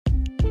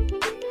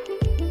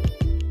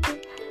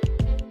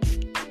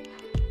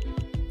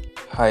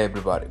Hi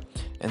everybody.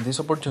 In this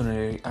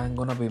opportunity, I'm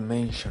gonna be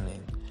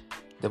mentioning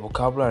the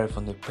vocabulary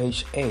from the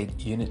page 8,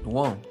 Unit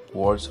 1,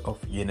 Words of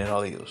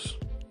General Use.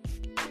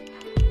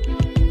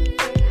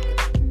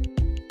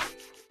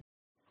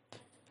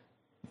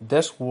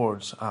 These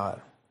words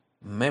are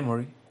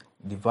memory,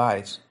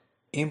 device,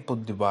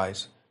 input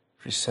device,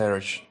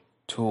 research,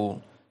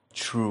 tool,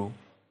 true,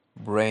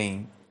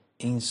 brain,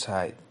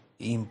 inside,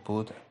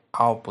 input,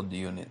 output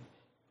unit,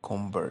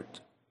 convert,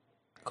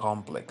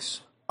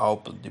 complex,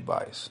 output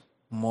device,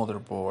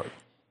 motherboard,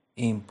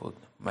 input,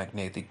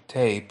 magnetic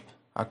tape,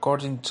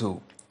 according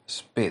to,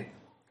 speed,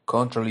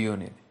 control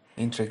unit,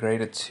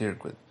 integrated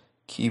circuit,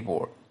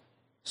 keyboard,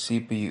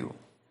 CPU,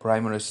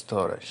 primary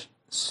storage,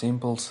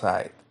 simple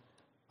site,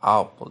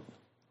 output,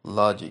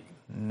 logic,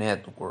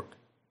 network,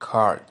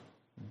 card,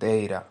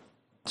 data,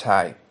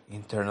 type,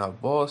 internal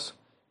bus,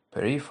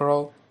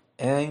 peripheral,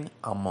 and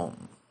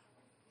among.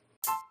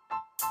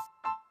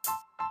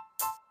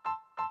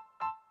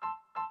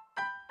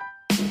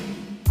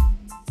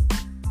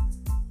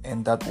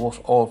 And that was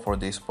all for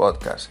this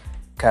podcast.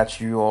 Catch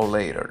you all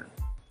later.